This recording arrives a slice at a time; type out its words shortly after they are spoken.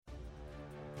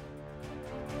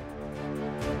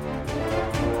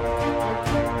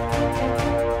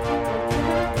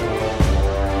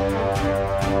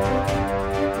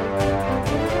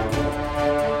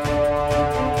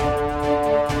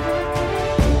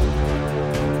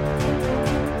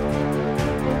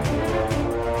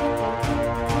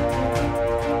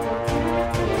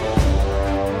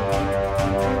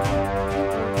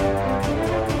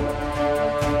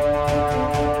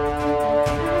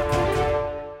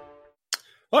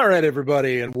All right,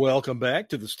 everybody, and welcome back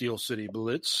to the Steel City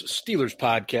Blitz Steelers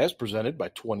podcast presented by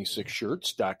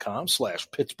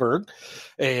 26shirts.com/Pittsburgh.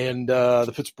 And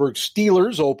the Pittsburgh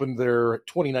Steelers opened their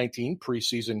 2019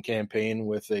 preseason campaign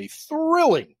with a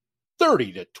thrilling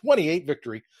 30-28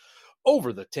 victory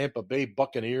over the Tampa Bay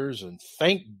Buccaneers. And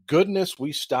thank goodness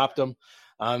we stopped them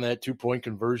on that 2-point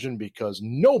conversion, because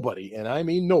nobody, and I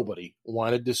mean nobody,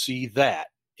 wanted to see that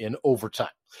in overtime.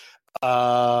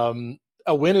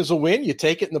 A win is a win. You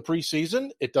take it in the preseason.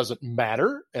 It doesn't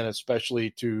matter, and especially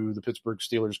to the Pittsburgh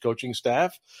Steelers coaching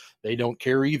staff, they don't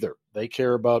care either. They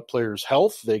care about players'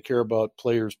 health. They care about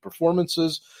players'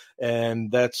 performances,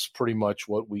 and that's pretty much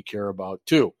what we care about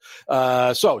too.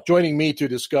 So joining me to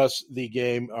discuss the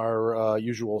game are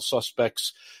usual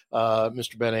suspects.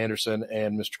 Mr. Ben Anderson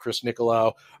and Mr. Chris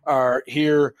Nicolau are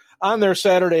here on their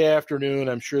Saturday afternoon.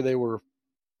 I'm sure they were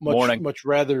morning.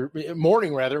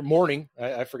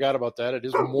 I forgot about that. It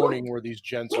is morning where these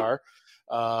gents are.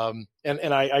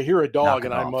 And I hear a dog,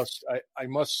 and I must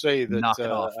say that knock it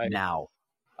off now.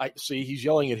 I see he's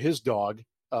yelling at his dog.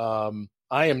 I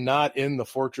am not in the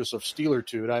fortress of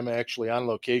Steelertude. I'm actually on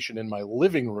location in my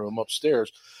living room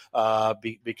upstairs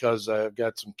because I've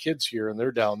got some kids here and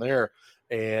they're down there.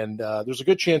 And there's a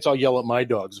good chance I'll yell at my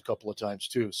dogs a couple of times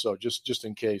too. So just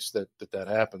in case that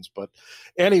happens. But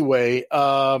anyway,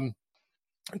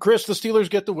 Chris, the Steelers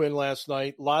get the win last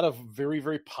night. A lot of very,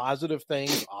 very positive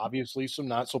things. Obviously, some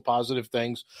not so positive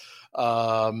things.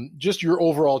 Just your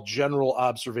overall general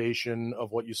observation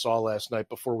of what you saw last night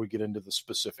before we get into the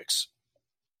specifics.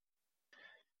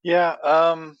 Yeah,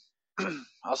 I'll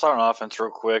start on offense real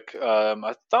quick.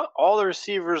 I thought all the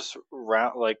receivers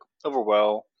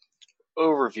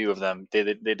overview of them, they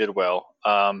did well.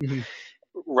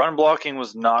 Run blocking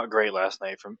was not great last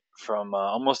night from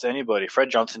almost anybody. Fred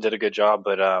Johnson did a good job,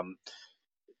 but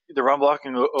the run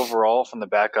blocking overall from the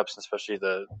backups, especially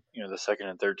the second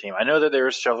and third team. I know that they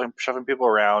were shuffling people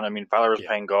around. I mean, Fowler was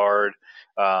playing guard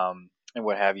and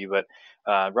what have you, but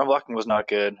run blocking was not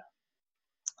good.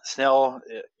 Snell,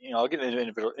 I'll get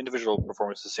into individual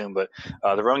performances soon, but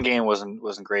the run game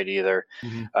wasn't great either.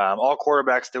 All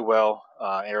quarterbacks did well.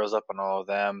 Arrows up on all of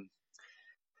them.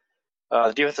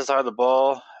 The defensive side of the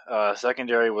ball,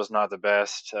 secondary was not the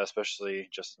best, especially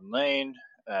Justin Lane.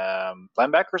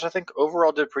 Linebackers, I think,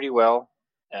 overall did pretty well.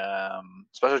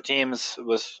 Special teams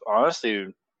was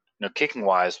honestly, kicking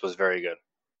wise, was very good.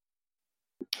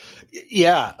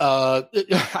 Yeah,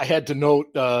 I had to note,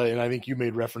 and I think you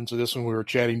made reference to this when we were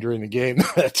chatting during the game,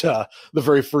 that the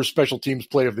very first special teams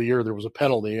play of the year, there was a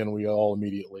penalty, and we all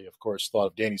immediately, of course, thought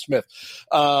of Danny Smith.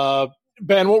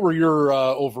 Ben, what were your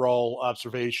overall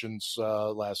observations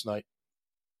last night?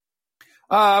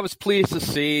 I was pleased to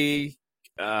see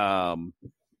some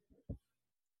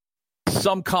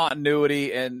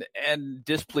continuity and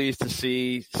displeased to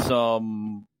see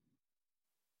some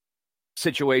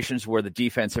situations where the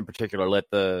defense in particular let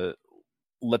the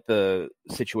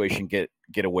situation get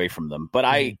away from them. But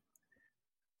I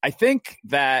think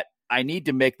that I need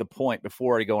to make the point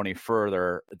before I go any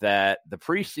further that the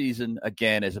preseason,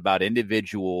 again, is about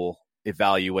individual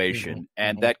evaluation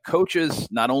and that coaches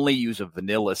not only use a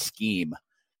vanilla scheme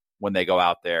when they go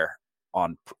out there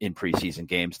in preseason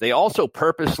games, they also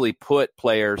purposely put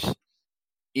players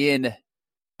in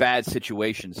bad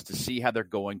situations to see how they're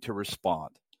going to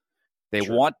respond. They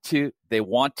want to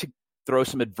throw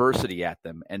some adversity at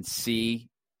them and see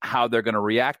how they're going to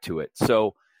react to it.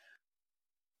 So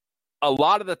a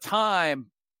lot of the time,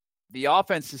 the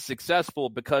offense is successful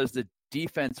because the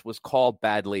defense was called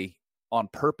badly on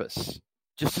purpose,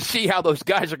 just to see how those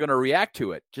guys are going to react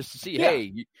to it, just to see,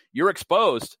 hey, you're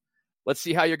exposed. Let's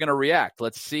see how you're going to react.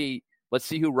 Let's see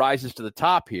who rises to the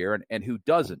top here and who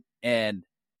doesn't. And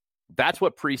that's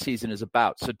what preseason is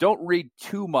about. So don't read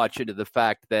too much into the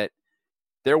fact that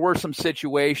there were some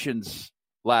situations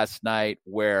last night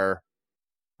where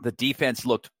the defense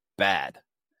looked bad.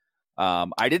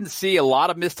 I didn't see a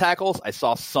lot of missed tackles. I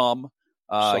saw some.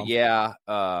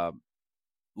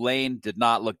 Lane did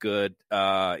not look good.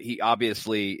 He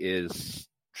obviously is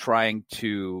trying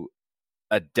to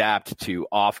adapt to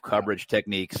off-coverage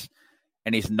techniques,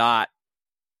 and he's not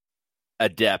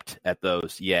adept at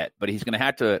those yet. But he's going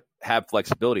to have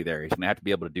flexibility there. He's going to have to be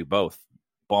able to do both,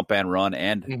 bump and run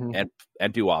and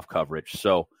do off-coverage.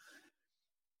 So,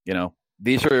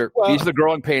 these are the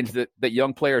growing pains that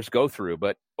young players go through.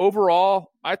 But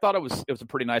overall, I thought it was a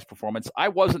pretty nice performance. I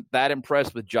wasn't that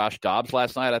impressed with Josh Dobbs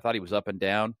last night. I thought he was up and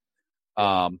down,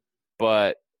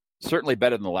 but certainly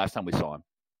better than the last time we saw him.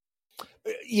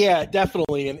 Yeah,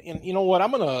 definitely. And you know what?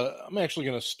 I'm actually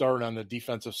gonna start on the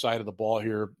defensive side of the ball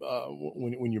here.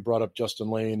 When you brought up Justin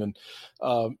Lane and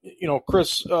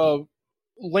Chris,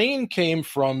 Lane came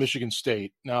from Michigan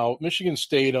State. Now, Michigan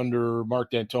State under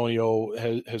Mark D'Antonio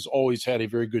has always had a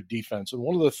very good defense. And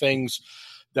one of the things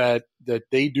that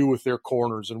they do with their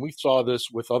corners, and we saw this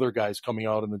with other guys coming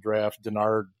out in the draft,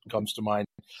 Denard comes to mind,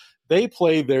 they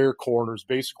play their corners.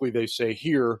 Basically, they say,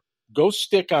 here, go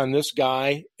stick on this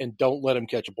guy and don't let him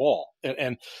catch a ball.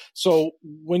 And so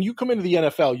when you come into the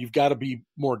NFL, you've got to be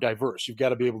more diverse. You've got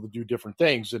to be able to do different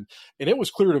things. And it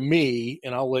was clear to me,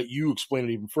 and I'll let you explain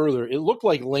it even further, it looked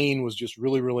like Lane was just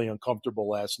really, really uncomfortable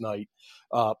last night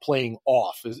playing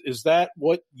off. Is that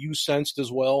what you sensed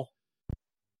as well?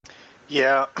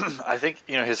 Yeah, I think,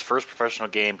 his first professional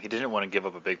game, he didn't want to give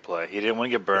up a big play. He didn't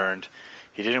want to get burned.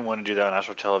 He didn't want to do that on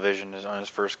national television on his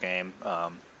first game.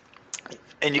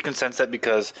 And you can sense that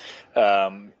because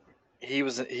he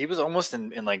was almost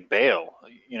in like bail.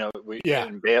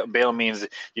 Bail means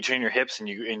you turn your hips and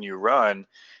you run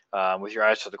with your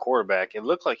eyes to the quarterback. It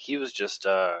looked like he was just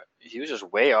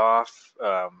way off.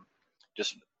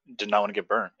 Just did not want to get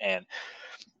burned. And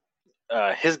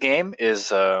his game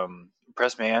is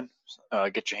press man,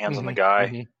 get your hands on the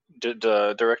guy,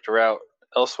 direct a route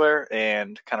elsewhere,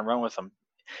 and kind of run with him.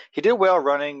 He did well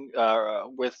running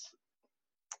with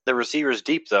the receivers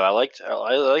deep, though. I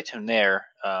liked him there,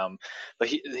 but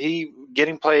he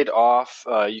getting played off.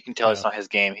 You can tell it's not his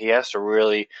game. He has to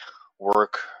really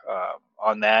work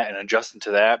on that and adjust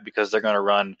into that because they're going to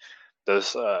run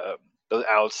those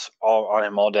outs all on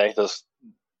him all day. Those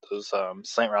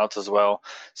slant routes as well.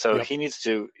 So he needs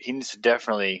to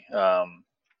definitely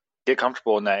get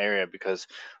comfortable in that area because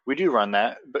we do run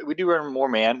that, but we do run more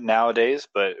man nowadays.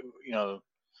 But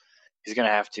he's going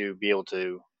to have to be able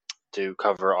to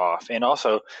cover off. And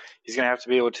also, he's going to have to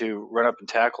be able to run up and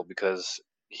tackle because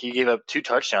he gave up 2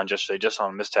 touchdowns yesterday just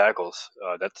on missed tackles.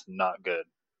 That's not good.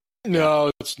 No,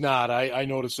 it's not. I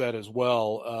noticed that as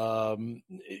well.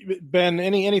 Ben,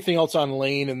 anything else on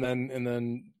Lane, and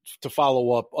then to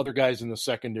follow up, other guys in the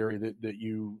secondary that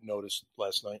you noticed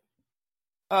last night?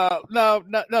 No,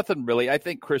 nothing really. I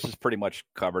think Chris has pretty much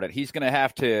covered it. He's going to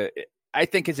have to. I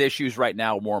think his issues right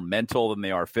now are more mental than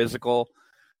they are physical.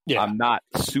 Yeah. I'm not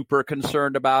super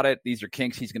concerned about it. These are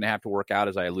kinks he's going to have to work out,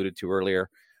 as I alluded to earlier.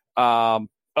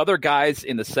 Other guys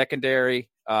in the secondary,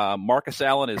 Marcus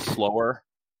Allen is slower.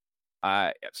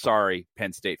 Sorry,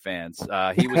 Penn State fans.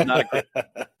 He was not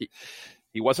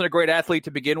he wasn't a great athlete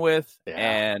to begin with,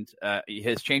 and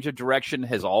his change of direction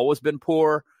has always been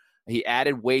poor. He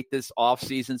added weight this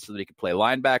offseason so that he could play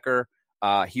linebacker.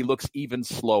 He looks even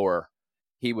slower.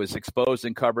 He was exposed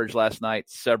in coverage last night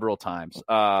several times.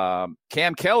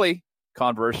 Cam Kelly,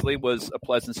 conversely, was a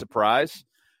pleasant surprise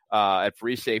at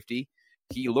free safety.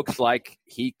 He looks like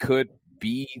he could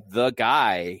be the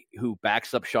guy who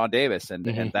backs up Sean Davis, and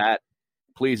that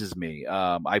pleases me.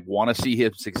 I want to see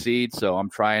him succeed, so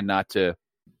I'm trying not to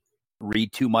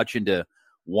read too much into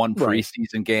one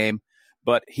preseason game.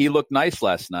 But he looked nice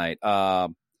last night.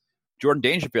 Jordan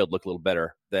Dangerfield looked a little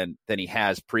better than he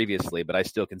has previously, but I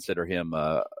still consider him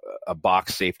a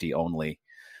box safety only.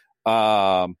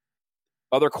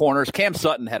 Other corners, Cam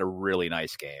Sutton had a really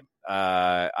nice game.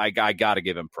 I got to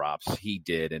give him props. He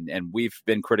did, and we've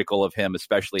been critical of him,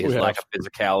 especially his lack of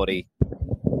physicality.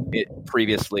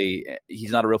 Previously,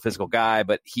 he's not a real physical guy,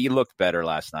 but he looked better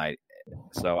last night.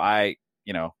 So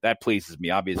that pleases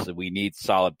me. Obviously, we need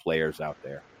solid players out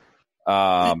there.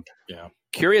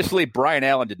 Curiously, Brian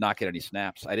Allen did not get any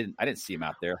snaps. I didn't see him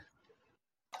out there.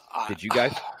 Did you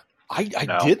guys? I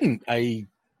didn't. And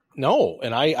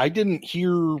I didn't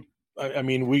hear. I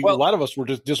mean, a lot of us were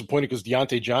just disappointed because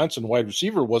Deontay Johnson, wide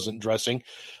receiver, wasn't dressing.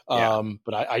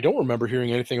 But I don't remember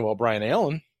hearing anything about Brian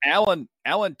Allen.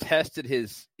 Allen tested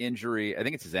his injury, I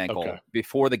think it's his ankle,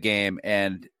 before the game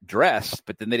and dressed,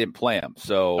 but then they didn't play him.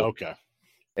 So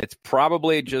it's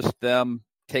probably just them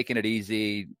taking it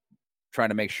easy, trying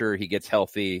to make sure he gets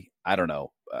healthy. I don't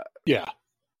know.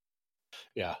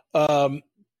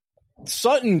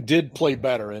 Sutton did play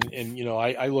better, and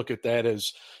I look at that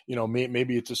as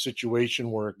maybe it's a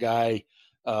situation where a guy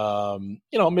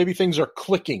maybe things are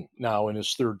clicking now in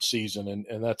his third season,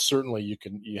 and that's certainly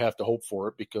you have to hope for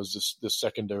it because this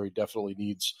secondary definitely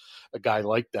needs a guy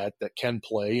like that can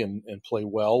play and play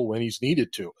well when he's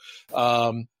needed to.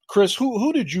 Chris,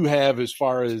 who did you have as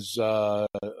far as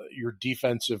your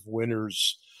defensive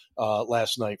winners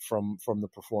last night from the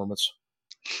performance?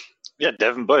 Yeah,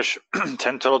 Devin Bush, 10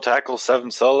 total tackles,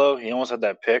 7 solo. He almost had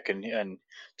that pick, and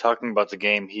talking about the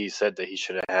game, he said that he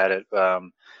should have had it.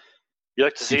 You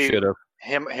like to see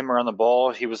him around the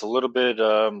ball. He was a little bit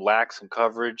lax in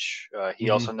coverage. He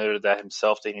also noted that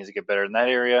himself that he needs to get better in that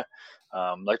area.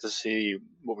 Like to see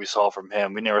what we saw from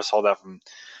him. We never saw that from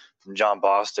John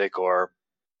Bostic or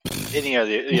any of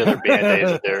the other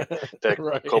Band-Aids that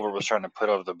Right. Colbert was trying to put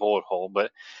over the bullet hole.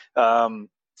 But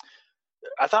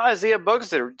I thought Isaiah Buggs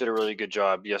did a really good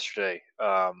job yesterday.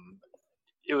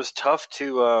 It was tough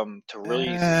to really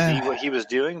see what he was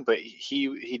doing, but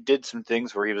he did some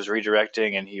things where he was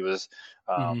redirecting and he was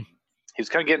kind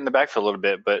of getting in the backfield a little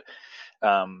bit. But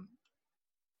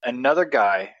another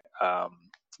guy,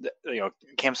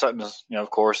 Cam Sutton, of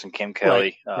course, and Cam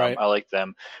Kelly, right. I like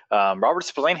them. Robert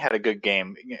Spillane had a good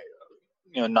game.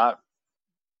 Not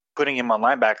putting him on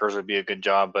linebackers would be a good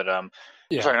job, but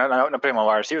sorry, not putting him on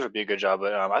wide receivers would be a good job.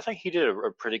 But I think he did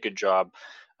a pretty good job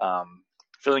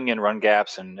filling in run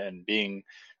gaps and being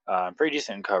pretty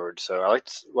decent in coverage. So I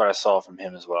liked what I saw from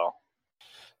him as well.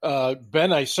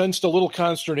 Ben, I sensed a little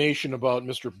consternation about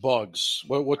Mr. Buggs.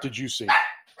 What did you see?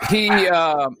 He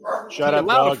Shut up,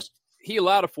 Buggs. He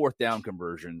allowed a fourth down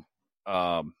conversion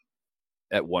at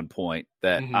one point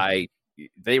that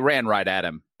they ran right at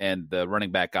him, and the running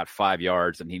back got 5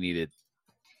 yards, and he needed,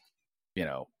 he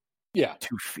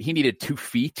needed 2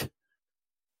 feet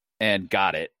and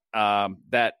got it.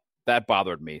 That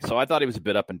bothered me. So I thought he was a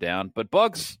bit up and down. But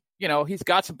Buggs, he's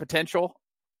got some potential.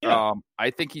 Yeah.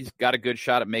 I think he's got a good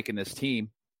shot at making this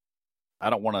team. I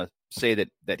don't want to say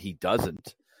that he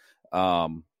doesn't.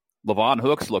 Levon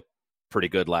Hooks looked pretty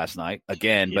good last night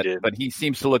again, but he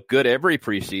seems to look good every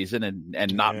preseason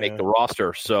and not make the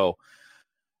roster. So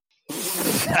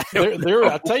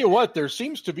I'll tell you what, there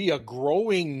seems to be a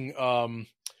growing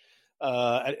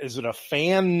is it a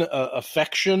fan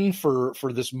affection for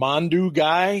this Mondu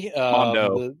guy?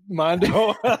 Mondo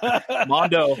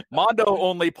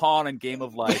only pawn in Game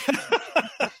of Life.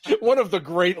 One of the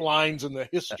great lines in the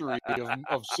history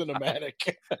of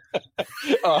cinematic.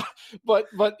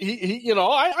 But he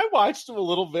I watched him a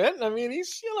little bit. I mean,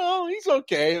 he's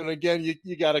okay. And again,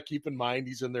 you got to keep in mind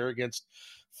he's in there against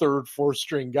third, fourth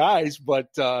string guys. But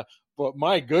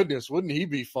my goodness, wouldn't he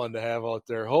be fun to have out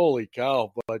there? Holy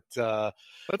cow! But sorry,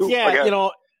 I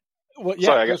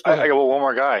got one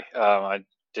more guy. I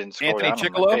didn't scroll Anthony down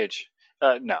Chickalo? on my page.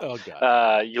 No. Oh,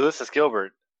 God. Ulysses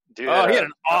Gilbert. Dude, he had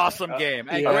an awesome game.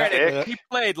 And granted, he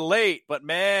played late, but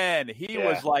man, he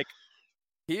was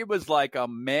like a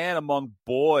man among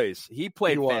boys. He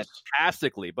played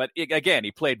fantastically, but again,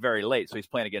 he played very late, so he's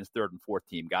playing against third and fourth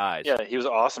team guys. Yeah, he was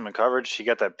awesome in coverage. He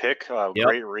got that pick,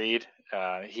 great read.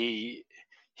 He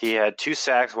had 2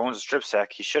 sacks. One was a strip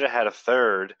sack. He should have had a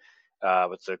third,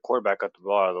 but the quarterback got the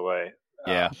ball out of the way.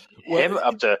 Him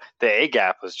up to the A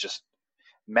gap was just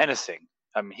menacing.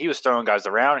 I mean, he was throwing guys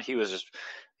around.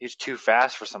 He's too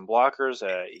fast for some blockers.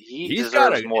 He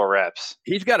deserves more reps.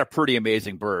 He's got a pretty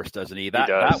amazing burst, doesn't he? That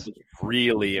was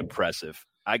really impressive.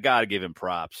 I got to give him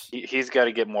props. He's got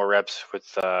to get more reps with,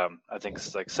 I think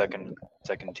it's like second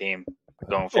team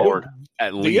going forward.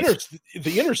 At least.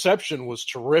 The interception was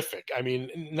terrific. I mean,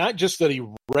 not just that he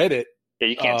read it. Yeah,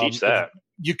 you can't teach that.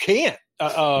 You can't.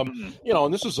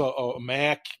 And this is a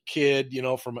Mac kid,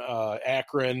 from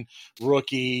Akron,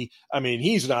 rookie. I mean,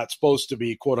 he's not supposed to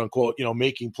be, quote unquote,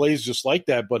 making plays just like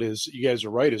that. But you guys are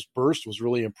right, his burst was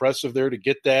really impressive there to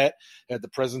get that. Had the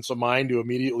presence of mind to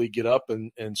immediately get up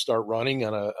and start running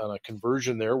on a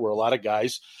conversion there, where a lot of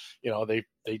guys,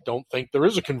 they don't think there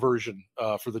is a conversion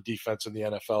for the defense in the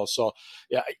NFL. So,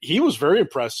 yeah, he was very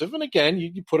impressive. And again,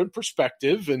 you put it in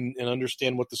perspective and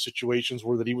understand what the situations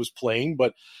were that he was playing.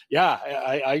 But yeah,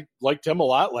 I liked him a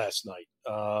lot last night.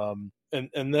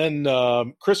 And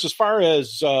then Chris, as far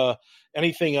as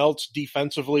anything else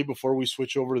defensively before we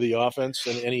switch over to the offense,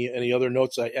 and any other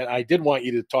notes? I did want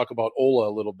you to talk about Ola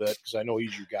a little bit because I know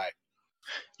he's your guy.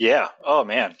 Yeah. Oh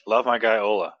man, love my guy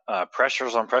Ola.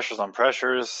 Pressures on pressures on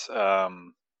pressures.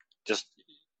 Just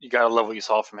you gotta love what you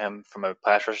saw from him from a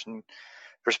pass rushing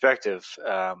perspective.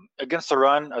 Against the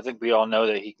run, I think we all know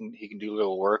that he can do a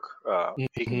little work.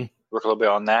 He can work a little bit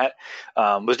on that.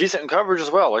 Was decent in coverage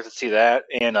as well. I like to see that.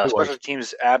 And special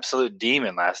teams absolute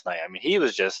demon last night. I mean, he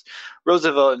was just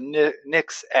Roosevelt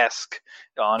Nix-esque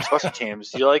on special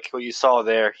teams. You like what you saw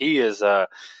there? He was on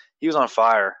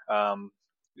fire.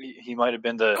 He might have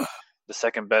been the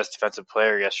second best defensive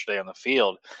player yesterday on the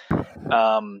field.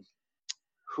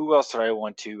 Who else did I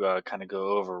want to kind of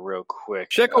go over real quick?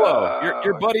 Chickalo,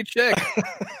 your buddy Chick.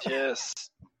 Just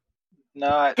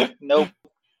not. Nope.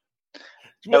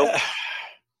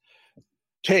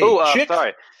 Hey, Chick.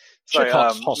 Sorry.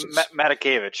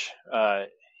 Matakevich.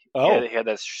 He had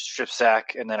that strip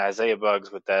sack, and then Isaiah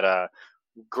Buggs with that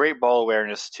great ball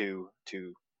awareness to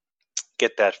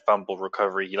get that fumble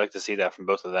recovery. You like to see that from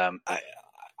both of them.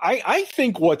 I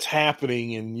think what's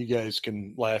happening, and you guys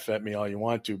can laugh at me all you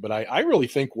want to, but I really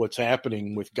think what's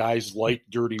happening with guys like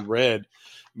Dirty Red,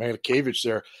 Matakevich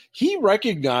there, he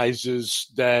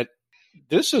recognizes that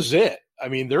this is it. I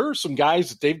mean, there are some guys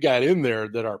that they've got in there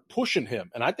that are pushing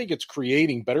him, and I think it's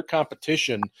creating better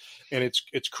competition, and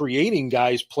it's creating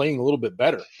guys playing a little bit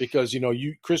better because,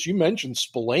 Chris, you mentioned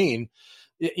Spillane.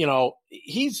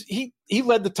 He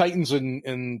led the Titans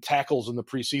in tackles in the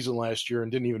preseason last year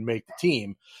and didn't even make the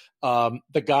team.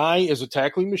 The guy is a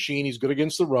tackling machine. He's good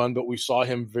against the run, but we saw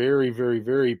him very, very,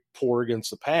 very poor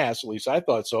against the pass. At least I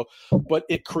thought so. But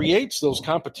it creates those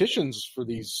competitions for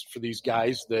these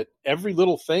guys that every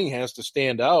little thing has to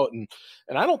stand out. And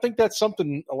I don't think that's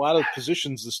something a lot of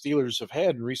positions the Steelers have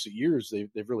had in recent years.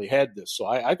 They've really had this. So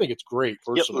I think it's great.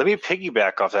 Yeah, let me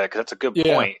piggyback off that because that's a good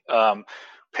point.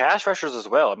 Pass rushers as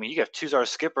well. I mean, you got Tuzar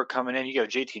Skipper coming in, you got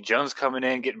JT Jones coming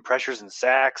in, getting pressures and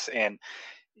sacks, and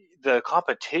the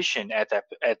competition at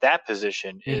that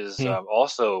position is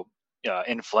also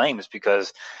in flames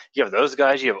because you have those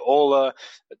guys, you have Ola,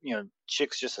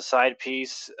 Chick's just a side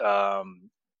piece.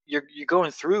 You're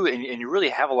going through and you really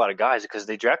have a lot of guys because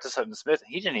they drafted Sutton Smith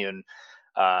and he didn't even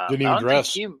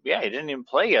dress. He didn't even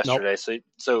play yesterday. Nope.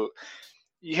 So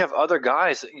you have other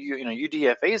guys,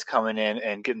 UDFA's coming in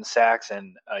and getting sacks,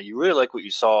 and you really like what you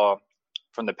saw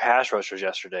from the pass rushers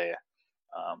yesterday.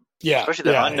 Especially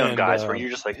the unknown guys where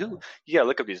you're just like, who? You got to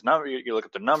look up these numbers. You look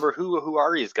up the number. Who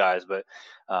are these guys? But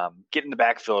get in the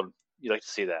backfield, you like to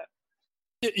see that.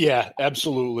 Yeah,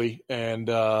 absolutely. And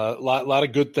a lot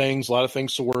of good things, a lot of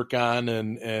things to work on.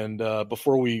 And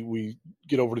before we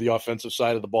get over to the offensive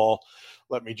side of the ball,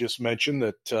 let me just mention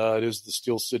that it is the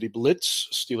Steel City Blitz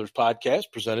Steelers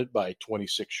podcast presented by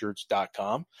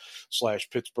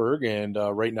 26shirts.com/Pittsburgh. And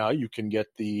right now you can get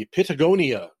the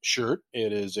Patagonia shirt.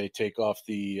 It is a take off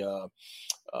the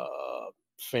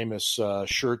famous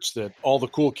shirts that all the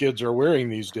cool kids are wearing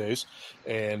these days.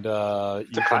 And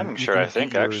it's a climbing shirt, I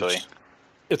think, actually.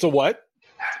 It's a what?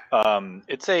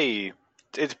 It's really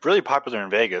popular in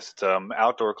Vegas. It's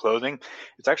outdoor clothing.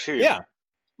 It's actually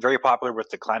very popular with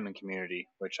the climbing community,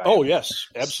 which yes,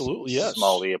 absolutely, yes,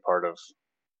 smallly a part of.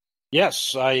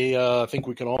 Yes, I think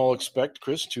we can all expect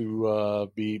Chris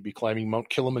to be climbing Mount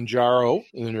Kilimanjaro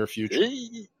in the near future,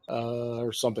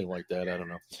 or something like that. I don't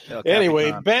know.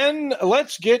 Anyway, Ben,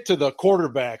 let's get to the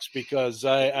quarterbacks because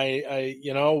I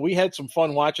we had some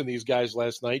fun watching these guys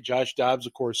last night. Josh Dobbs,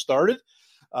 of course, started.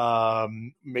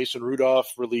 Mason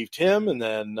Rudolph relieved him, and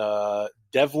then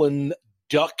Devlin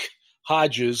Duck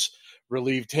Hodges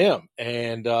relieved him.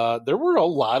 And there were a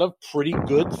lot of pretty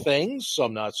good things,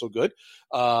 some not so good,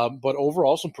 but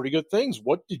overall some pretty good things.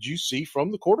 What did you see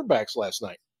from the quarterbacks last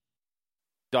night?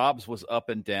 Dobbs was up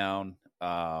and down.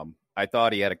 I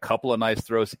thought he had a couple of nice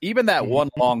throws. Even that one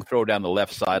long throw down the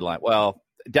left sideline,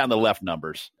 down the left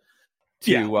numbers,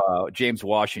 to James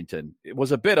Washington. It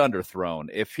was a bit underthrown.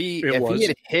 If he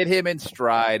had hit him in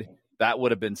stride, that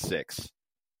would have been 6.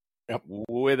 Yep.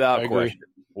 Without question.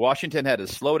 Washington had to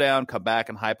slow down, come back,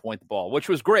 and high point the ball, which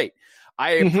was great.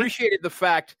 I appreciated the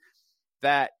fact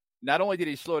that not only did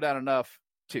he slow down enough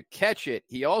to catch it,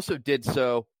 he also did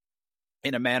so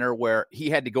in a manner where he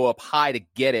had to go up high to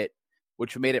get it,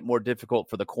 which made it more difficult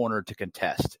for the corner to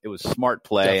contest. It was smart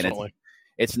play, Definitely. And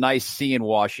it's nice seeing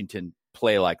Washington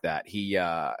play like that. He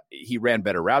ran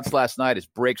better routes last night. His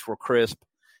breaks were crisp.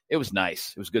 It was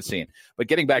nice. It was good seeing. But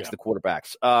getting back to the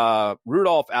quarterbacks,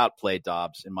 Rudolph outplayed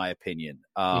Dobbs, in my opinion.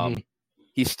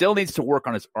 He still needs to work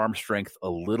on his arm strength a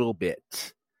little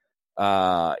bit.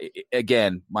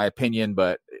 Again, my opinion,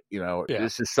 but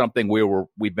this is something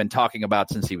we've been talking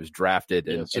about since he was drafted,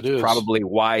 and it's probably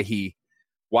why he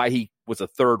was a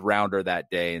third rounder that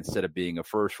day instead of being a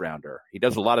first rounder. He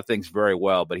does a lot of things very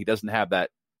well, but he doesn't have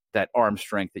that arm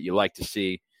strength that you like to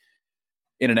see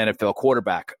in an NFL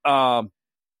quarterback.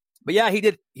 But yeah, he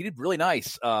did really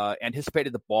nice.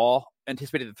 Anticipated the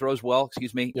throws well.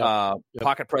 Excuse me.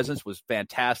 Pocket presence was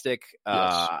fantastic.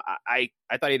 Yes. I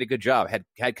thought he did a good job.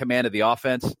 Had command of the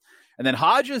offense. And then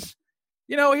Hodges,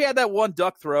 he had that one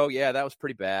duck throw. Yeah, that was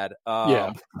pretty bad.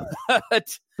 I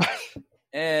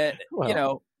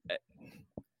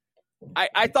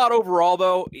thought overall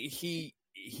though he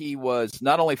was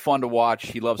not only fun to watch.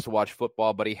 He loves to watch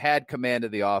football, but he had command of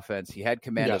the offense. He had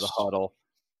command of the huddle,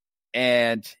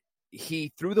 and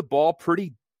he threw the ball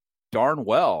pretty darn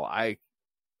well. I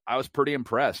was pretty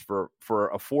impressed for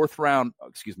a fourth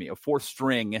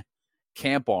string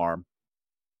camp arm.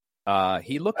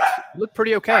 He looked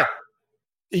pretty okay.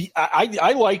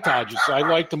 I liked Hodges. I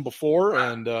liked him before,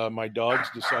 and my dogs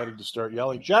decided to start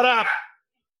yelling, "Shut up!"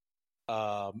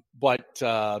 But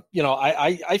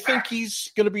I think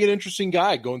he's going to be an interesting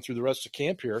guy going through the rest of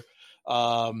camp here.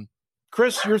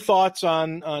 Chris, your thoughts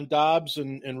on Dobbs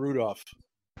and Rudolph?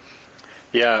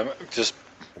 Yeah, just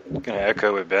going to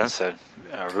echo what Ben said.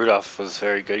 Rudolph was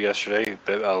very good yesterday,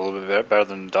 a little bit better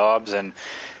than Dobbs. And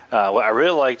what I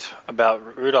really liked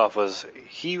about Rudolph was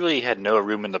he really had no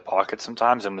room in the pocket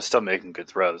sometimes and was still making good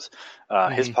throws.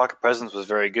 His pocket presence was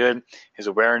very good. His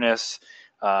awareness,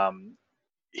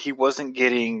 he wasn't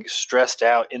getting stressed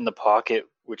out in the pocket,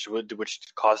 which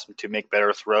caused him to make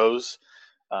better throws.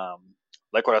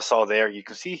 Like what I saw there, you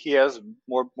can see he has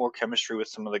more chemistry with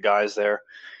some of the guys there.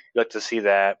 You like to see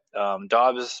that.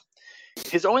 Dobbs,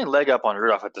 his only leg up on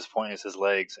Rudolph at this point is his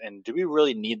legs, and do we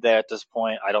really need that at this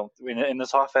point? I don't. In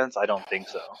this offense, I don't think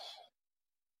so.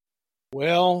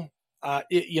 Well,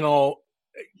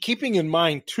 keeping in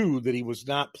mind too that he was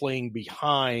not playing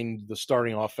behind the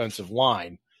starting offensive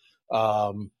line.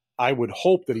 I would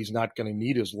hope that he's not going to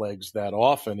need his legs that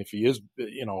often if he is,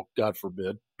 God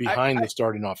forbid, behind the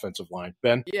starting offensive line.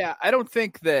 Ben? Yeah, I don't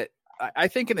think that – I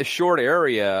think in the short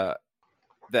area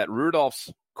that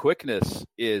Rudolph's quickness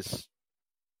is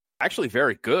actually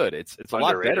very good. It's a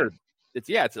lot better. It's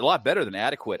a lot better than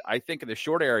adequate. I think in the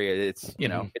short area it's,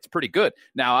 it's pretty good.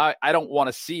 Now, I don't want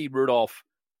to see Rudolph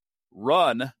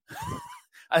run.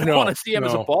 I don't want to see him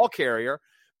as a ball carrier,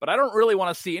 but I don't really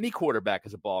want to see any quarterback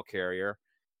as a ball carrier.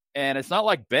 And it's not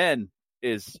like Ben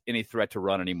is any threat to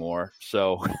run anymore.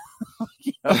 So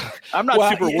I'm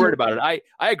not super worried about it.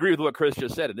 I agree with what Chris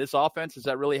just said. In this offense, does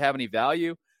that really have any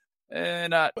value?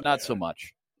 Not so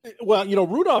much. Well,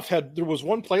 Rudolph there was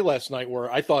one play last night where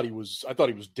I thought he was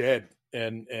dead.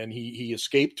 And he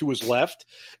escaped to his left,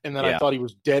 and then I thought he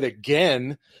was dead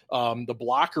again. The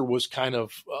blocker was kind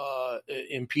of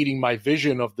impeding my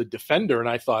vision of the defender, and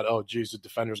I thought, oh, geez, the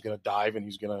defender's going to dive, and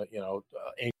he's going to,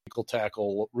 ankle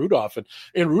tackle Rudolph,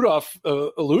 and Rudolph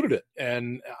eluded it,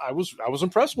 and I was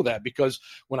impressed with that because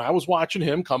when I was watching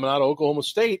him coming out of Oklahoma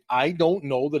State, I don't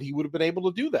know that he would have been able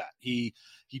to do that. He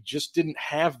just didn't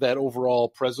have that overall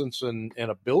presence and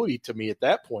ability to me at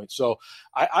that point. So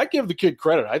I give the kid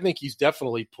credit. I think he's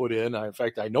definitely put in. In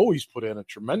fact, I know he's put in a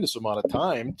tremendous amount of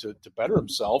time to better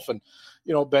himself. And,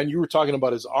 Ben, you were talking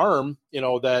about his arm,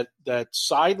 that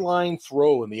sideline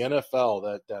throw in the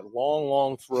NFL, that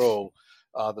long throw,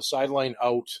 the sideline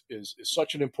out is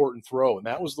such an important throw. And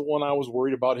that was the one I was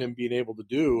worried about him being able to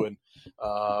do. And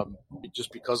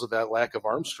just because of that lack of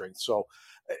arm strength. So,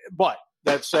 but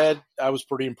that said, I was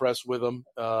pretty impressed with him,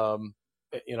 and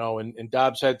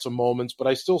Dobbs had some moments, but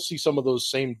I still see some of those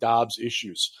same Dobbs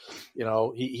issues.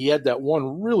 He had that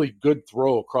one really good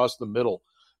throw across the middle,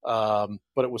 but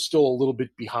it was still a little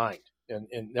bit behind.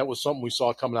 And that was something we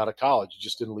saw coming out of college. He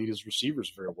just didn't lead his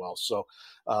receivers very well. So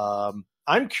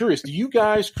I'm curious,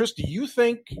 Chris, do you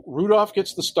think Rudolph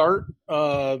gets the start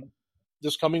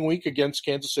this coming week against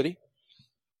Kansas City?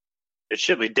 It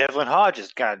should be Devlin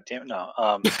Hodges. God damn it, no.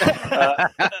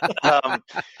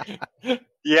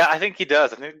 Yeah, I think he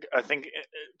does. I think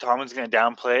Tomlin's going to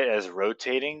downplay it as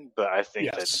rotating, but I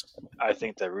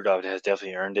think that Rudolph has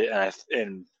definitely earned it.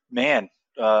 And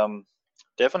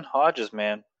Devlin Hodges,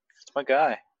 man, it's my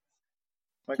guy.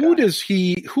 Who does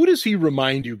he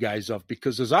remind you guys of?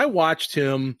 Because as I watched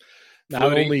him. Not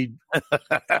only,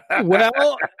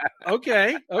 well,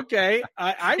 okay.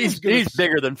 He's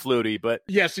bigger than Flutie, but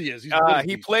yes, he is.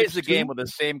 He plays the game with the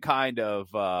same kind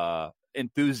of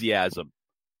enthusiasm.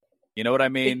 You know what I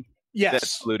mean? Yes, that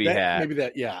Flutie had. Maybe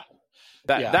that. Yeah.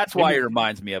 That's why he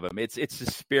reminds me of him. It's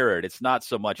his spirit. It's not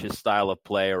so much his style of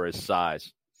play or his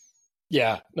size.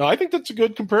 Yeah, no, I think that's a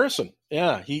good comparison.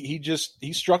 Yeah,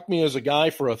 he struck me as a guy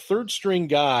for a fourth string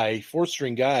guy.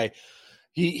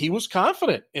 He was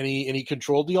confident and he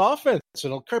controlled the offense.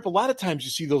 And a lot of times you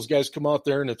see those guys come out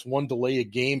there and it's one delay a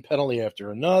game penalty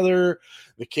after another.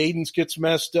 The cadence gets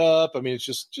messed up. I mean, it's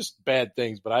just bad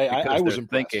things. But I was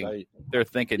impressed. They're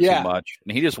thinking too much,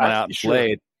 and he just went out and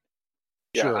played.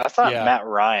 Yeah, sure. I thought Matt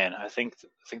Ryan. I think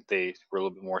they were a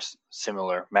little bit more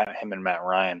similar. Him and Matt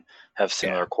Ryan have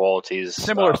similar qualities,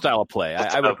 similar style of play.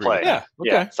 I would agree. Yeah,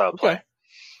 okay. Style of play.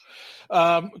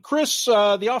 Chris,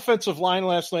 the offensive line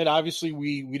last night, obviously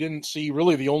we didn't see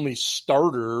really the only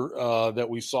starter that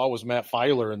we saw was Matt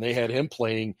Filer, and they had him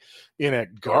playing in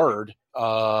at guard.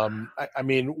 I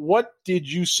mean, what did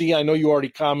you see? I know you already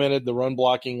commented the run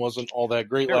blocking wasn't all that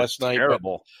great last night.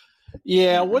 Terrible.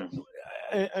 What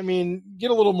I mean, get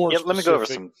a little more specific. Let me go over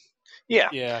some.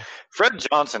 Yeah. Fred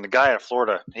Johnson, the guy at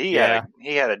Florida, he had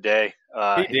a day.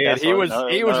 He did. He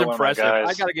was impressive.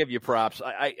 I got to give you props.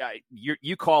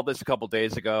 You called this a couple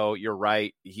days ago. You're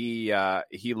right. He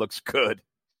looks good.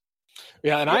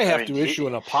 Yeah, and I have to issue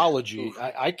an apology.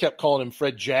 I kept calling him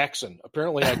Fred Jackson.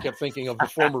 Apparently, I kept thinking of the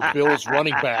former Bills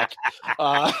running back,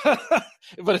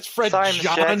 but it's Fred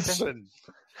Johnson.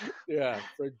 Yeah,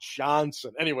 Fred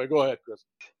Johnson. Anyway, go ahead, Chris.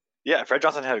 Yeah, Fred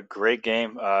Johnson had a great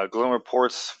game. Glowing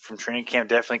reports from training camp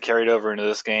definitely carried over into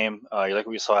this game. You like what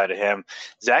we saw out of him.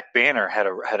 Zach Banner had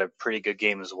a pretty good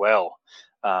game as well.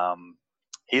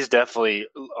 He's definitely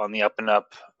on the up and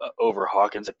up over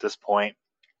Hawkins at this point.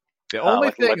 The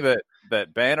only thing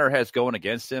that Banner has going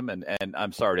against him, and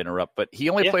I'm sorry to interrupt, but he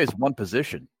only plays one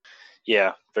position.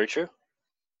 Yeah, very true.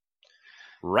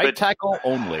 Right tackle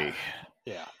only.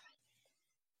 Yeah.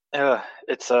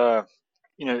 It's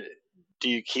do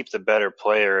you keep the better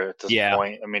player at this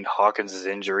point? I mean, Hawkins'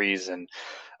 injuries and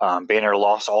Banner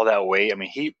lost all that weight. I mean,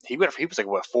 he was like,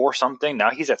 what, 4 something? Now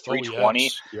he's at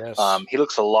 320. Yes. He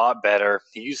looks a lot better.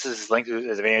 He uses his length to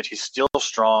his advantage. He's still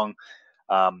strong.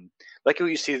 Like what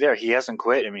you see there, he hasn't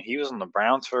quit. I mean, he was on the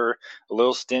Browns for a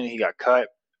little stint. He got cut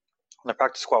on the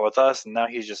practice squad with us, and now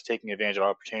he's just taking advantage of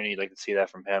opportunity. You'd like to see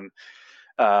that from him.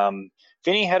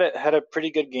 Vinny had a pretty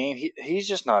good game. He's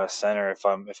just not a center. If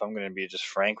I'm going to be just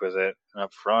frank with it and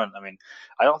up front, I mean,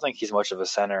 I don't think he's much of a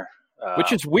center.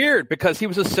 Which is weird because he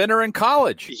was a center in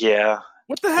college. Yeah.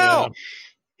 What the hell?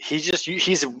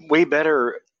 He's way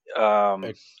better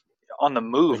on the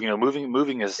move. You know,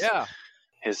 moving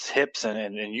his hips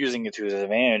and using it to his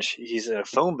advantage. He's in a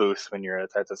phone booth when you're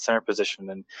at the center position,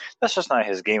 and that's just not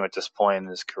his game at this point in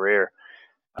his career.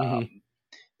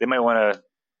 They might want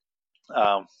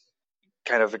to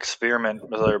kind of experiment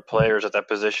with other players at that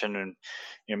position, and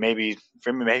maybe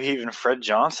even Fred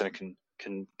Johnson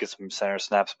can get some center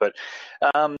snaps. But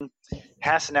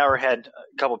Hassenauer had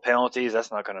a couple penalties.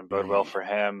 That's not going to bode well for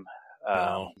him.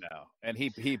 No. And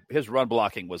his run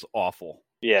blocking was awful.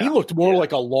 Yeah, he looked more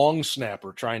like a long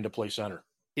snapper trying to play center.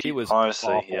 He was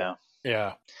honestly awful.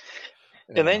 Yeah.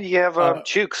 And then you have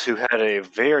Chooks, who had a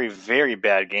very, very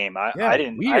bad game.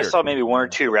 I saw maybe 1 or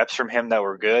 2 reps from him that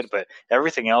were good, but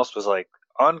everything else was like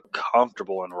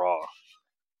uncomfortable and raw.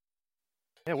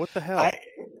 Yeah, what the hell?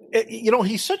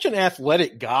 He's such an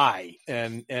athletic guy,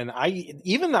 and I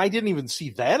didn't even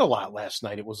see that a lot last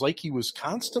night. It was like he was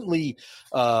constantly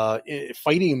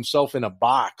fighting himself in a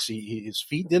box. His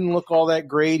feet didn't look all that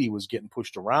great. He was getting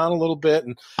pushed around a little bit,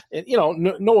 and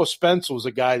Noah Spence was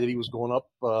a guy that he was going up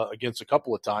against a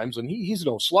couple of times, and he's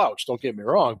no slouch. Don't get me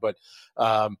wrong, but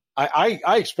I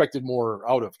expected more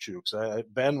out of Chooks.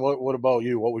 Ben, what about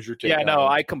you? What was your take? Yeah, no,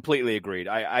 I completely agreed.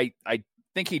 I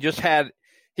think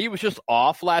he was just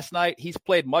off last night. He's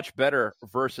played much better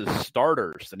versus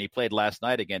starters than he played last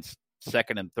night against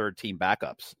second and third team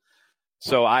backups.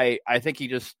 So I think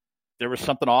there was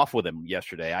something off with him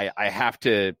yesterday. I have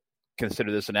to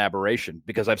consider this an aberration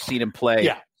because I've seen him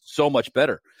play so much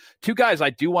better. 2 guys I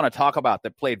do want to talk about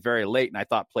that played very late and I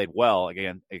thought played well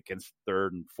again against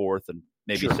third and fourth and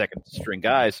maybe second string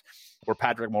guys were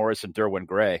Patrick Morris and Derwin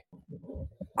Gray.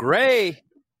 Gray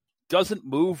doesn't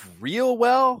move real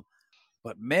well,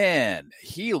 but man,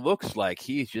 he looks like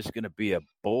he's just going to be a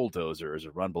bulldozer as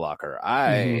a run blocker.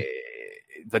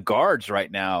 The guards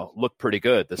right now look pretty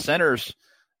good. The centers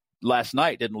last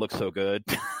night didn't look so good.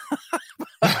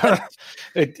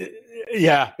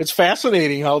 It's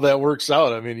fascinating how that works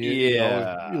out. I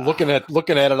mean, looking at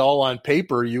it all on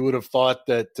paper, you would have thought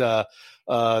that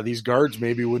these guards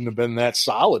maybe wouldn't have been that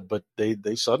solid, but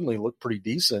they suddenly look pretty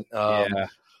decent.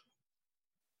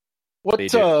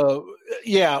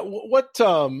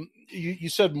 You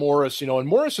said Morris, and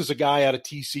Morris is a guy out of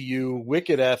TCU,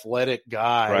 wicked athletic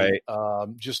guy.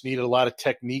 Right. Just needed a lot of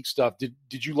technique stuff. Did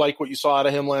you like what you saw out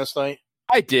of him last night?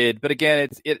 I did, but again,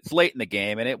 it's late in the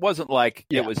game, and it wasn't like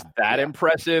it was that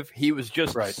impressive. He was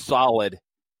just solid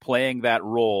playing that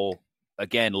role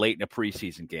again late in a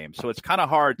preseason game. So it's kind of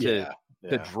hard to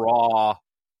draw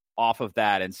off of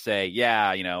that and say,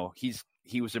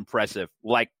 he was impressive,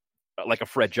 like a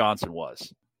Fred Johnson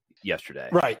was yesterday.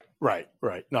 Right.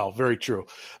 No, very true.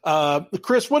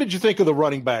 Chris, what did you think of the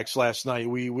running backs last night?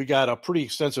 We got a pretty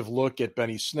extensive look at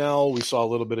Benny Snell. We saw a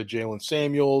little bit of Jalen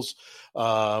Samuels.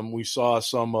 We saw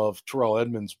some of Terrell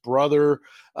Edmonds' brother.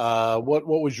 What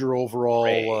was your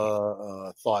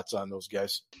overall thoughts on those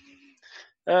guys?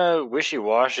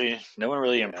 Wishy-washy. No one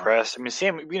really impressed. I mean,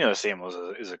 Sam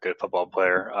is a good football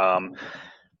player.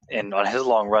 And on his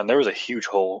long run, there was a huge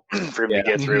hole for him to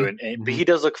get through. But he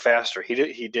does look faster.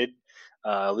 He did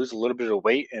lose a little bit of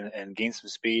weight and gain some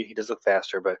speed. He does look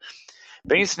faster. But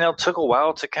Benny Snell took a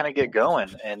while to kind of get going,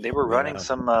 and they were running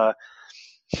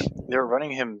they were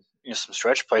running him some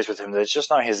stretch plays with him. That's just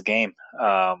not his game.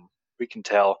 We can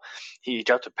tell. He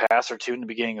dropped a pass or 2 in the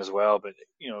beginning as well, but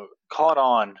caught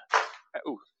on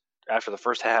after the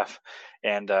first half.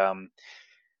 And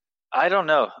I don't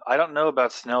know. I don't know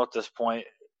about Snell at this point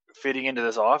fitting into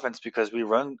this offense because we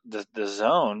run the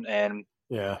zone, and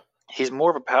he's more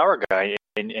of a power guy.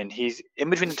 and he's in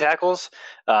between the tackles.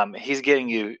 He's getting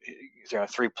you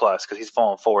 3+ because he's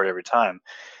falling forward every time.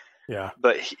 Yeah,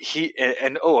 but he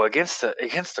against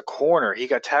the corner, he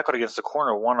got tackled against the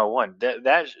corner 101.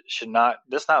 That's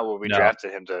not what we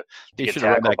drafted him to get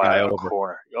tackled by a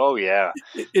corner. Oh yeah.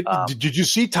 Did you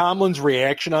see Tomlin's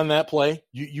reaction on that play?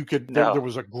 You could there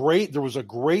was a great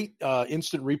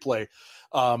instant replay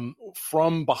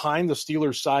from behind the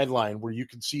Steelers sideline where you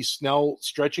could see Snell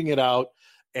stretching it out.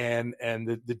 And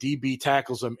the DB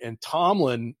tackles him, and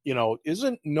Tomlin,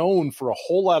 isn't known for a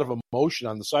whole lot of emotion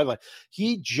on the sideline.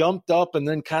 He jumped up and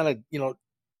then kind of,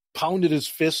 pounded his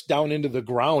fist down into the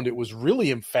ground. It was really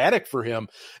emphatic for him.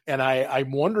 And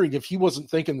I'm wondering if he wasn't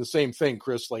thinking the same thing,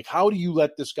 Chris, like, how do you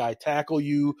let this guy tackle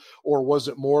you? Or was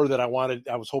it more that I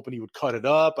was hoping he would cut it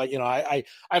up? I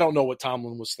don't know what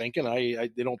Tomlin was thinking.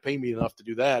 They don't pay me enough to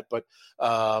do that, but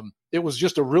it was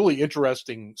just a really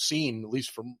interesting scene, at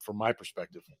least from my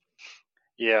perspective.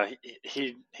 Yeah,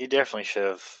 he definitely should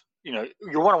have, you're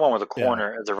 1-on-1 with a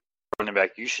corner as a running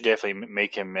back. You should definitely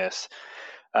make him miss.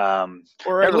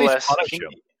 Or at least punish him.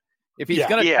 If he's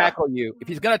going to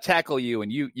tackle you,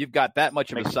 and you've got that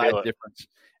much of a size difference,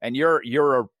 and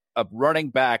you're a running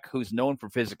back who's known for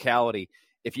physicality,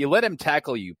 if you let him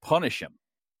tackle you, punish him.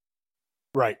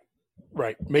 Right.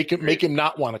 Make him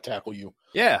not want to tackle you.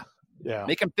 Yeah.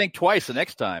 Make him think twice the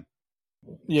next time.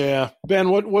 Yeah, Ben,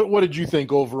 what did you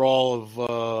think overall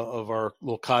of our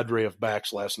little cadre of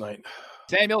backs last night?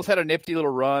 Samuels had a nifty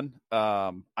little run,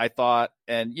 I thought,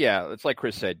 and it's like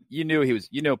Chris said. You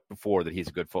knew before that he's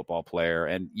a good football player,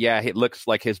 and it looks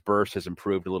like his burst has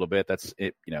improved a little bit. That's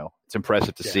it. It's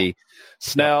impressive to see.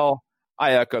 Snell,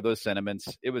 I echo those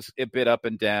sentiments. It was a bit up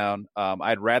and down.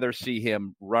 I'd rather see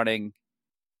him running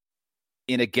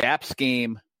in a gap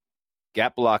scheme,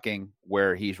 gap blocking,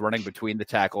 where he's running between the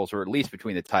tackles or at least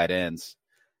between the tight ends,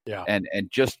 and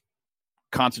just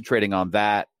concentrating on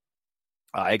that.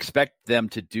 I expect them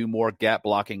to do more gap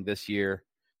blocking this year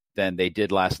than they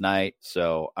did last night,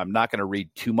 so I'm not going to read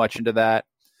too much into that.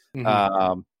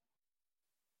 Mm-hmm.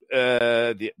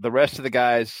 The rest of the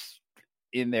guys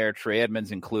in there, Trey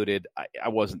Edmonds included, I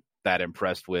wasn't that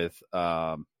impressed with.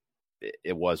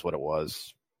 It was what it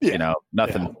was.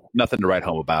 Nothing to write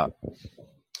home about.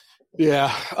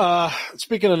 Yeah.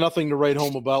 Speaking of nothing to write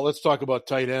home about, let's talk about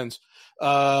tight ends.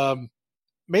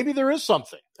 Maybe there is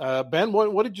something. Ben,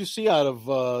 what did you see out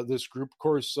of this group? Of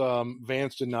course,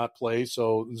 Vance did not play,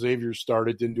 so Xavier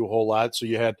started, didn't do a whole lot. So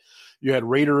you had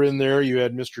Rader in there, you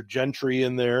had Mr. Gentry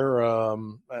in there.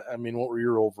 What were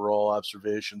your overall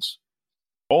observations?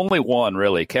 Only one,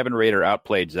 really. Kevin Rader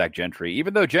outplayed Zach Gentry,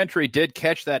 even though Gentry did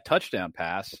catch that touchdown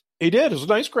pass. He did. It was a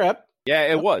nice grab. Yeah,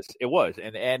 it was.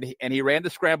 And he ran the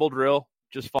scramble drill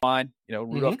just fine.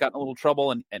 Rudolph got in a little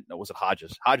trouble, and was it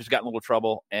Hodges? Hodges got in a little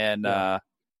trouble and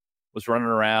was running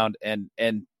around, and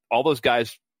all those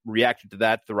guys reacted to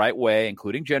that the right way,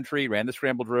 including Gentry. Ran the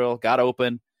scramble drill, got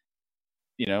open.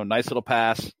 Nice little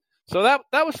pass. So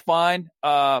that was fine.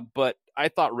 But I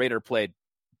thought Rader played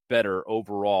better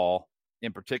overall,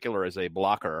 in particular as a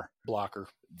blocker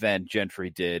than Gentry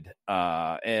did,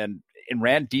 and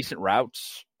ran decent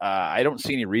routes. I don't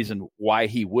see any reason why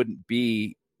he wouldn't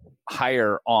be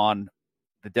higher on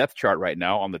the depth chart right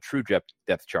now, on the true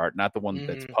depth chart, not the one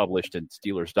that's published in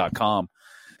Steelers.com,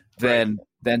 than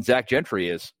Zach Gentry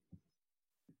is.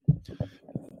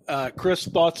 Chris,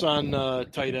 thoughts on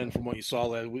tight end from what you saw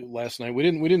last night? We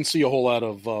didn't see a whole lot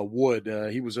of Wood.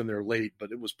 He was in there late,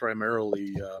 but it was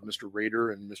primarily Mr.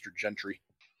 Rader and Mr. Gentry.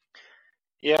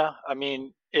 Yeah,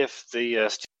 if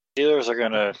the Steelers are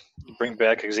going to bring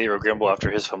back Xavier Grimble after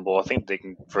his fumble, I think they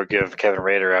can forgive Kevin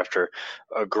Rader after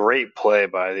a great play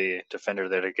by the defender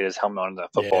there to get his helmet on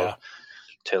that football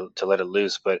to let it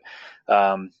loose. But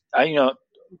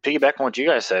piggyback on what you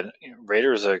guys said,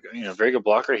 Rader is a very good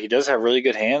blocker. He does have really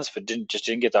good hands, but didn't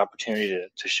get the opportunity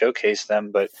to showcase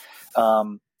them. But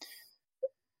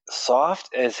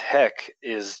soft as heck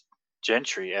is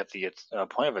Gentry at the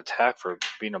point of attack for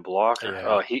being a blocker.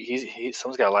 Yeah.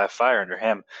 Someone's got a live fire under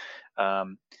him.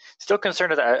 Still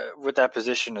concerned with that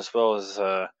position as well as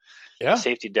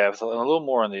safety depth. A little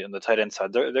more on the tight end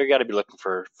side. They're got to be looking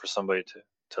for somebody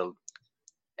to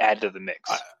add to the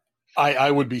mix. I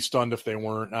would be stunned if they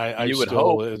weren't. You would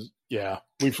hope.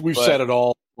 We've said it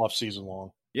all off season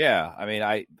long. Yeah,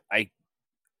 I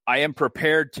am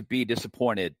prepared to be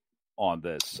disappointed on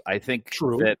this. I think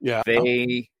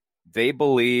that they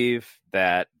believe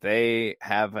that they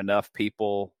have enough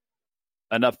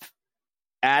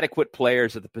adequate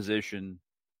players at the position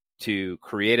to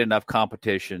create enough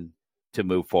competition to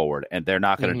move forward, and they're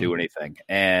not going to do anything.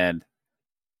 And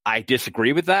I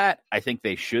disagree with that. I think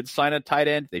they should sign a tight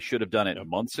end. They should have done it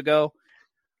months ago.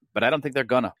 but I don't think they're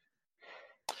gonna.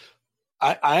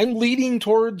 I'm leading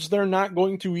towards they're not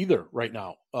going to either right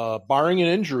now. Barring an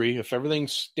injury, if everything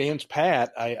stands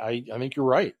pat, I think you're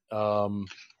right.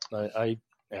 I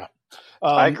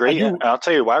agree. I'll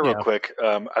tell you why real Yeah. quick.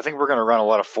 I think we're going to run a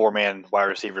lot of 4-man wide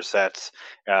receiver sets,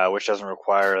 which doesn't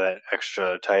require that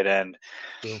extra tight end.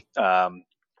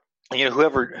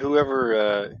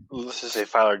 Whoever, let's just say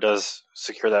Filer does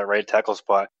secure that right tackle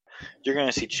spot, you're going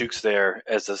to see Chooks there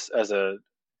as a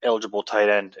eligible tight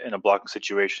end in a blocking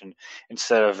situation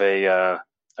instead of a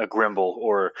Grimble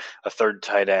or a third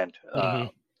tight end.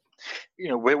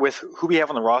 With who we have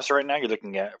on the roster right now, you're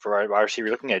looking at for wide receiver,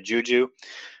 you're looking at Juju,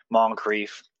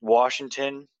 Moncrief,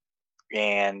 Washington,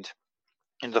 and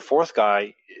the fourth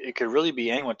guy, it could really be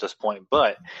anyone at this point.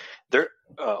 But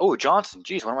Johnson.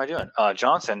 Geez, what am I doing?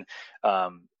 Johnson.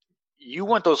 You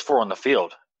want those 4 on the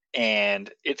field,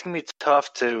 and it's going to be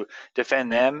tough to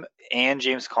defend them and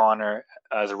James Conner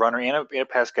as a runner and a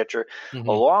pass catcher,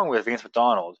 along with Vance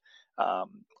McDonald.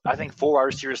 I think 4 wide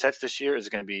receiver sets this year is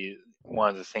going to be one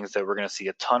of the things that we're going to see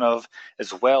a ton of,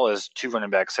 as well as 2 running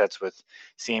back sets with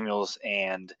Samuels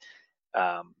and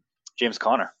James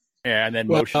Conner. Yeah, and then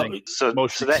motioning. So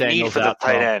that need for the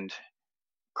tight end,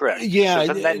 correct? Yeah,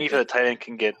 so that need for the tight end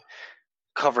can get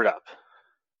covered up.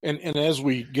 And as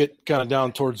we get kind of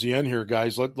down towards the end here,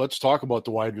 guys, let's talk about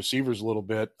the wide receivers a little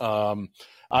bit.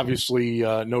 Obviously,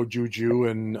 no Juju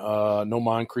and no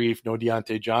Moncrief, no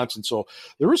Deontay Johnson. So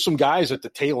there were some guys at the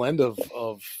tail end of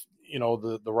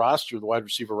the roster, the wide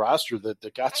receiver roster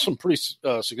that got some pretty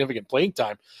significant playing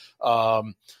time.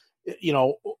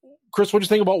 Chris, what do you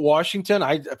think about Washington?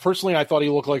 I thought he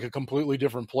looked like a completely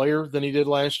different player than he did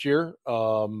last year.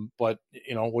 But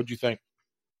what do you think?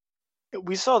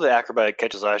 We saw the acrobatic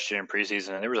catches last year in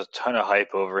preseason, and there was a ton of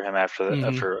hype over him after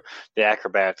the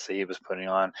acrobats that he was putting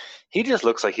on. He just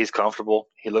looks like he's comfortable.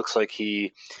 He looks like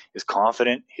he is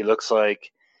confident. He looks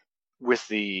like with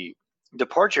the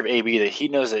departure of AB that he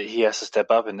knows that he has to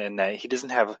step up and that he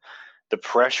doesn't have the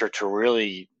pressure to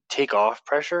really take off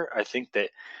pressure. I think that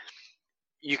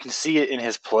you can see it in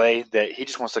his play that he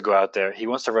just wants to go out there. He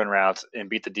wants to run routes and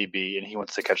beat the DB, and he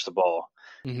wants to catch the ball.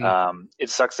 It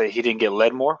sucks that he didn't get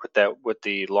led more with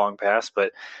the long pass,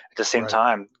 but at the same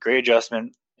time, great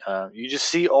adjustment. You just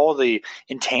see all the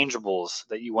intangibles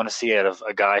that you want to see out of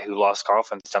a guy who lost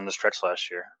confidence down the stretch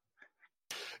last year.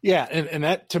 Yeah, and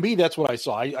that to me, that's what I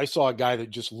saw. I saw a guy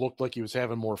that just looked like he was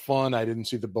having more fun. I didn't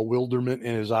see the bewilderment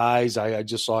in his eyes. I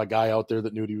just saw a guy out there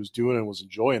that knew what he was doing and was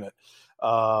enjoying it.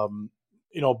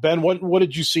 Ben, what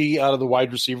did you see out of the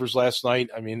wide receivers last night?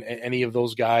 I mean, any of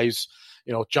those guys?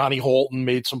 Johnny Holton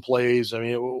made some plays. I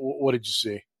mean, what did you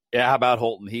see? Yeah, how about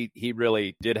Holton? He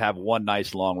really did have one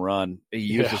nice long run. He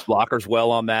used his blockers well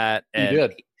on that. And he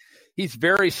did. He's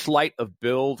very slight of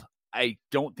build. I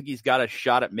don't think he's got a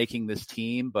shot at making this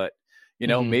team, but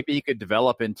maybe he could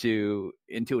develop into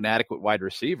an adequate wide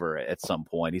receiver at some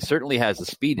point. He certainly has the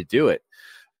speed to do it.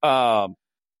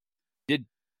 Did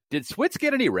Switz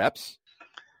get any reps?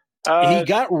 He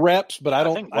got reps, but I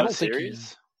don't think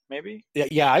series, maybe.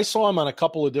 Yeah, I saw him on a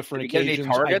couple of different occasions. Get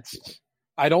any targets?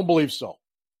 I don't believe so.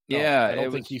 No, yeah, I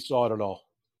don't think he saw it at all.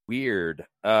 Weird.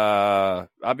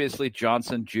 Obviously,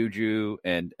 Johnson, Juju,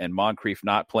 and Moncrief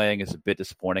not playing is a bit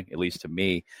disappointing, at least to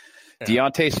me. Yeah.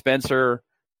 Deontay Spencer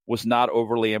was not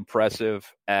overly impressive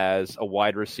as a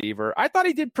wide receiver. I thought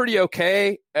he did pretty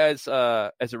okay as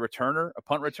a returner, a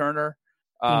punt returner.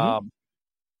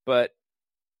 But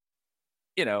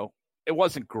it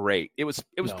wasn't great. It was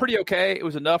pretty okay. It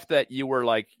was enough that you were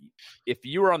like, if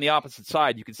you were on the opposite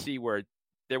side, you could see where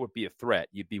there would be a threat.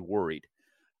 You'd be worried.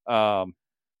 By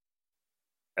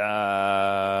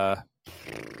and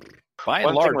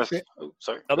large,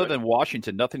 other than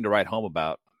Washington, nothing to write home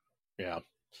about. Yeah.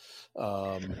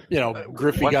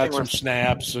 Griffey got some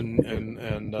snaps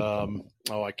and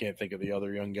I can't think of the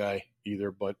other young guy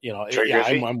either, but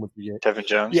I'm with you. Tevin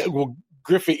Jones. Yeah, well,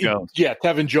 Griffey. Yeah,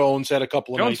 Tevin Jones had a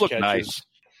couple of Jones nice catches.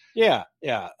 Nice.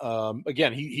 Yeah.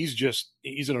 Again,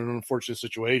 he's in an unfortunate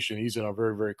situation. He's in a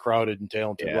very, very crowded and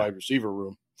talented wide receiver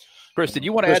room. Chris, did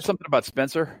you want to add something about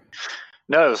Spencer?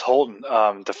 No, it was Holton.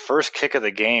 The first kick of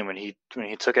the game when he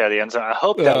took it out of the end zone. I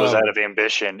hope that was out of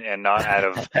ambition and not out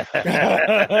of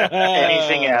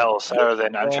anything else other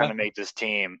than I'm trying to make this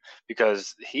team,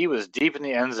 because he was deep in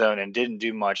the end zone and didn't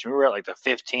do much. We were at like the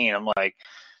 15. I'm like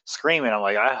screaming. I'm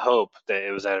like, I hope that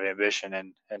it was out of ambition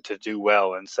and to do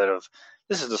well instead of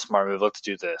this is the smart move. Let's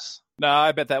do this. No,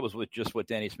 I bet that was just what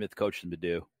Danny Smith coached him to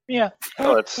do. Yeah.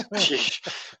 Oh, it's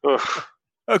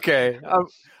okay.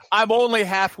 I'm only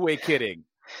halfway kidding.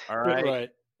 All right.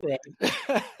 Right.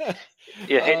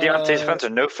 Yeah, hey, Deontay Spencer,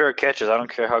 no fair catches. I don't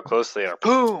care how close they are.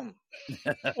 Boom!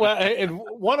 Well, and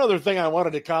one other thing I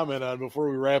wanted to comment on before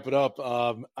we wrap it up,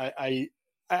 I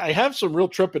have some real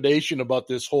trepidation about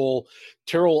this whole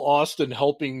Terrell Austin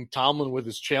helping Tomlin with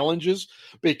his challenges,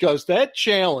 because that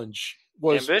challenge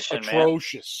was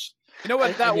atrocious. Man. You know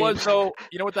what that was, though?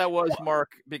 You know what that was,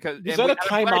 Mark? Because is that a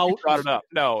timeout? Brought it up.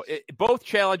 No, both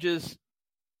challenges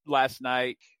last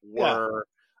night were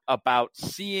about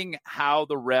seeing how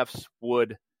the refs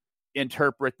would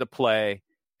interpret the play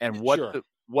and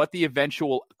what the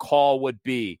eventual call would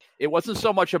be. It wasn't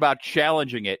so much about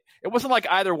challenging it. It wasn't like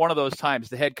either one of those times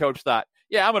the head coach thought,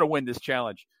 yeah, I'm going to win this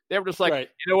challenge. They were just like,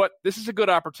 You know what? This is a good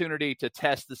opportunity to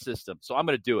test the system, so I'm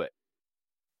going to do it.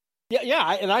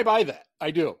 Yeah, and I buy that.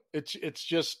 I do. It's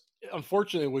just,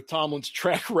 unfortunately, with Tomlin's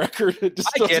track record, it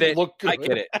just doesn't look good.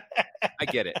 I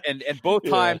get it. And both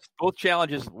times, both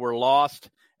challenges were lost,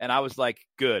 and I was like,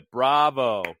 good,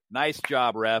 bravo, nice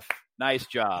job, ref, nice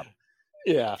job.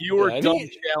 Yeah. Fewer dumb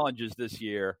challenges this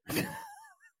year.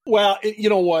 Well, you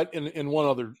know what? And one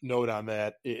other note on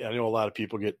that, I know a lot of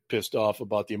people get pissed off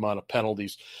about the amount of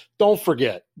penalties. Don't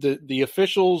forget, the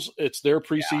officials, it's their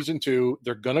preseason too.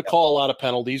 They're going to call a lot of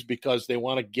penalties because they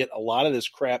want to get a lot of this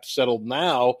crap settled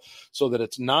now so that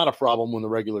it's not a problem when the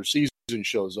regular season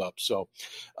shows up. So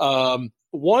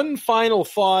one final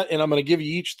thought, and I'm going to give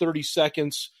you each 30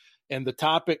 seconds. And the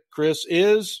topic, Chris,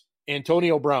 is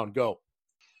Antonio Brown. Go.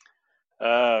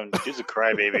 He's a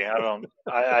crybaby.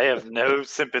 I have no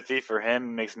sympathy for him.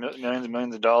 He makes millions and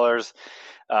millions of dollars.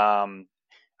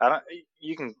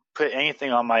 You can put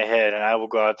anything on my head and I will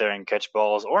go out there and catch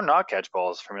balls or not catch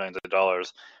balls for millions of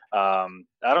dollars. I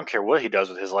don't care what he does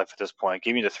with his life at this point.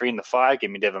 Give me the 3 and the 5.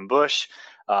 Give me Devin Bush.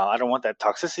 I don't want that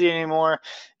toxicity anymore.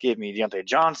 Give me Deontay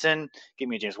Johnson. Give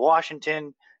me James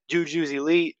Washington. Juju's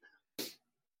elite.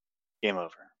 Game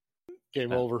over.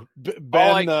 Game over.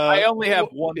 Ben, I only have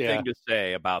one thing to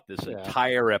say about this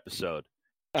entire episode.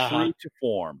 True to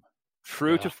form.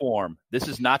 True to form. This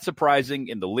is not surprising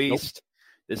in the least.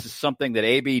 Nope. This is something that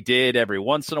AB did every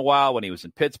once in a while when he was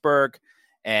in Pittsburgh.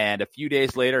 And a few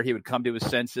days later, he would come to his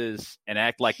senses and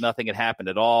act like nothing had happened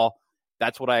at all.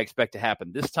 That's what I expect to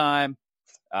happen this time.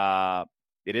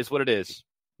 It is what it is.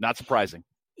 Not surprising.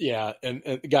 Yeah,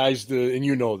 and guys, and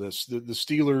you know this, the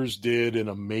Steelers did an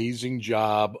amazing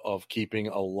job of keeping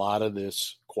a lot of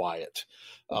this quiet.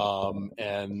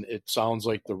 And it sounds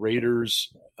like the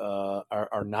Raiders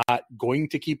are not going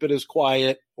to keep it as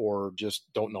quiet, or just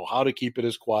don't know how to keep it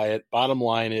as quiet. Bottom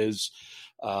line is,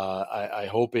 I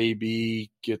hope AB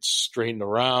gets straightened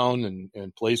around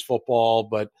and plays football,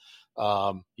 but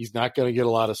he's not going to get a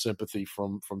lot of sympathy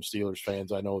from Steelers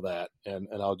fans. I know that, and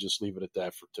I'll just leave it at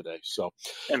that for today. So,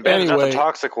 and Ben's not the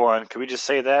toxic one. Can we just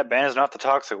say that Ben is not the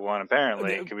toxic one?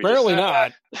 Apparently, apparently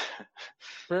not.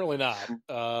 Apparently not.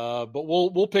 But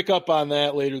we'll pick up on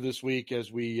that later this week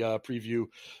as we preview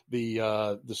the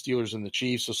Steelers and the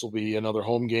Chiefs. This will be another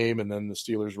home game, and then the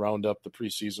Steelers round up the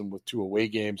preseason with 2 away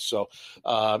games. So,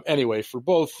 anyway, for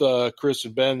both Chris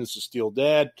and Ben, this is Steel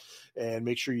Dad. And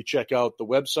make sure you check out the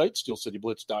website,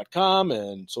 steelcityblitz.com,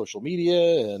 and social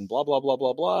media and blah, blah, blah,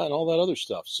 blah, blah, and all that other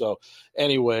stuff. So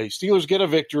anyway, Steelers get a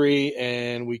victory,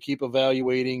 and we keep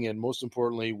evaluating, and most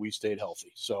importantly, we stayed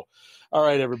healthy. So, all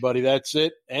right, everybody, that's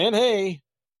it. And, hey,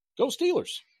 go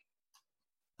Steelers.